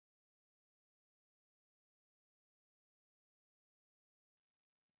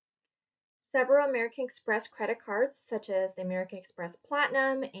Several American Express credit cards, such as the American Express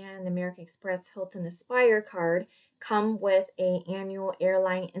Platinum and the American Express Hilton Aspire card, come with an annual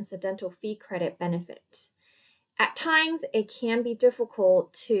airline incidental fee credit benefit. At times, it can be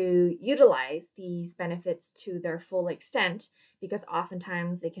difficult to utilize these benefits to their full extent because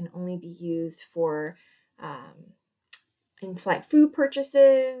oftentimes they can only be used for in-flight food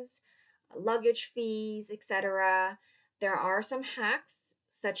purchases, luggage fees, etc. There are some hacks,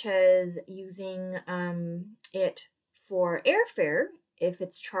 such as using it for airfare if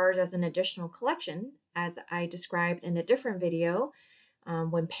it's charged as an additional collection, as I described in a different video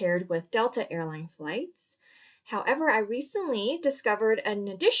when paired with Delta airline flights. However, I recently discovered an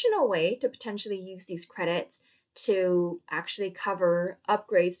additional way to potentially use these credits to actually cover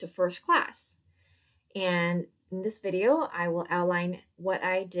upgrades to first class. And in this video, I will outline what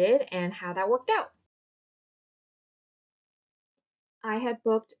I did and how that worked out. I had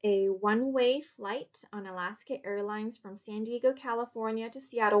booked a one-way flight on Alaska Airlines from San Diego, California to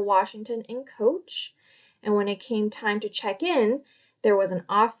Seattle, Washington in coach. And when it came time to check in, there was an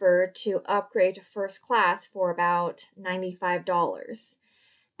offer to upgrade to first class for about $95.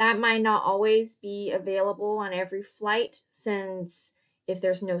 That might not always be available on every flight, since if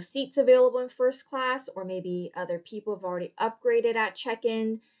there's no seats available in first class, or maybe other people have already upgraded at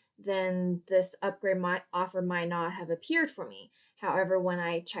check-in, then this upgrade offer might not have appeared for me. However, when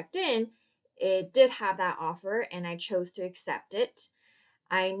I checked in, it did have that offer and I chose to accept it.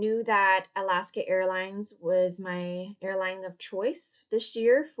 I knew that Alaska Airlines was my airline of choice this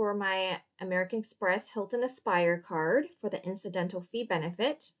year for my American Express Hilton Aspire card for the incidental fee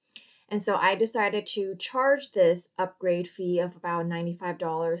benefit. And so I decided to charge this upgrade fee of about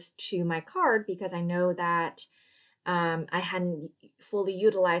 $95 to my card because I know that I hadn't fully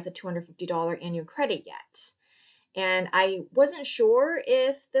utilized the $250 annual credit yet. And I wasn't sure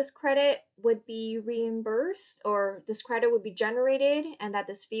if this credit would be reimbursed or this credit would be generated and that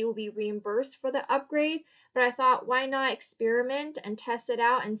this fee will be reimbursed for the upgrade, but I thought, why not experiment and test it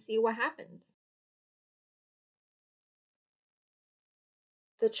out and see what happens.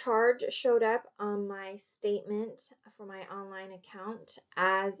 The charge showed up on my statement for my online account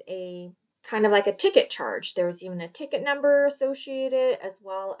as a kind of like a ticket charge. There was even a ticket number associated, as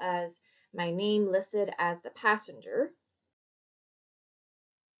well as my name listed as the passenger.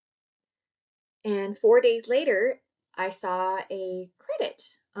 And 4 days later, I saw a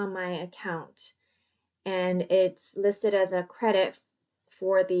credit on my account, and it's listed as a credit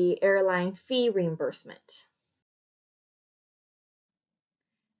for the airline fee reimbursement.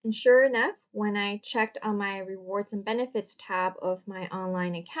 And sure enough, when I checked on my rewards and benefits tab of my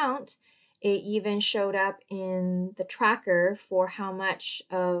online account, it even showed up in the tracker for how much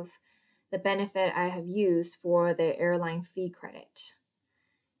of the benefit I have used for the airline fee credit.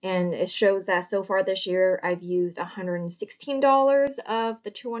 And it shows that so far this year I've used $116 of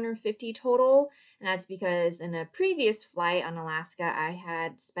the $250 total, and that's because in a previous flight on Alaska I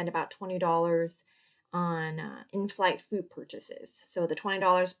had spent about $20 on in-flight food purchases. So the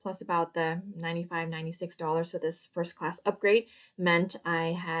 $20 plus about the $95, $96, so this first class upgrade meant I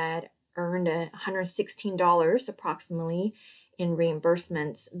had earned $116 approximately in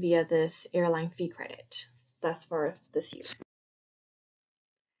reimbursements via this airline fee credit thus far this year.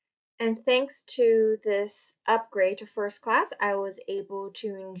 And thanks to this upgrade to first class, I was able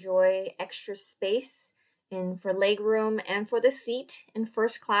to enjoy extra space for legroom and for the seat in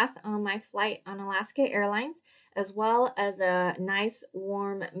first class on my flight on Alaska Airlines, as well as a nice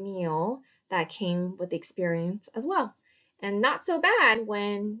warm meal that came with the experience as well. And not so bad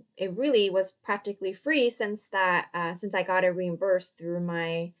when it really was practically free, since I got it reimbursed through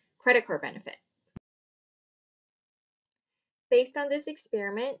my credit card benefit. Based on this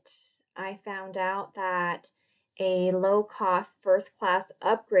experiment, I found out that a low-cost first-class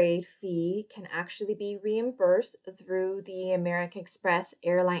upgrade fee can actually be reimbursed through the American Express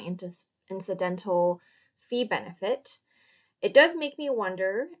airline incidental fee benefit. It does make me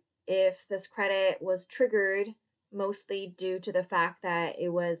wonder if this credit was triggered mostly due to the fact that it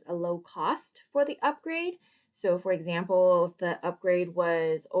was a low cost for the upgrade. So for example, if the upgrade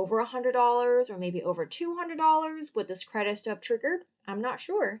was over $100 or maybe over $200, would this credit still have triggered? I'm not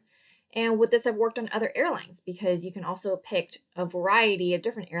sure. And would this have worked on other airlines? Because you can also pick a variety of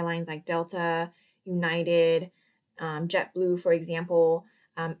different airlines like Delta, United, JetBlue, for example,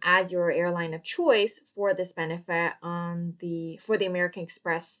 as your airline of choice for this benefit for the American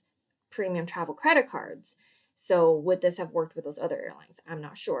Express premium travel credit cards. So would this have worked with those other airlines? I'm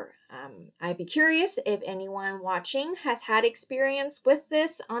not sure. I'd be curious if anyone watching has had experience with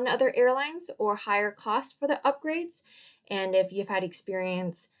this on other airlines or higher costs for the upgrades. And if you've had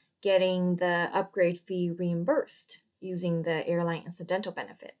experience, getting the upgrade fee reimbursed using the airline incidental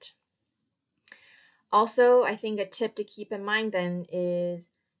benefit. Also, I think a tip to keep in mind then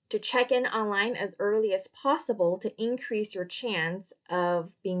is to check in online as early as possible to increase your chance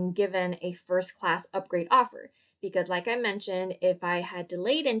of being given a first class upgrade offer. Because like I mentioned, if I had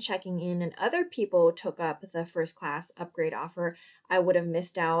delayed in checking in and other people took up the first class upgrade offer, I would have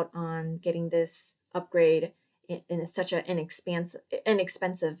missed out on getting this upgrade in such an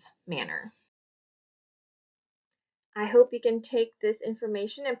inexpensive manner. I hope you can take this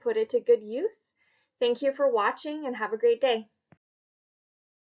information and put it to good use. Thank you for watching and have a great day.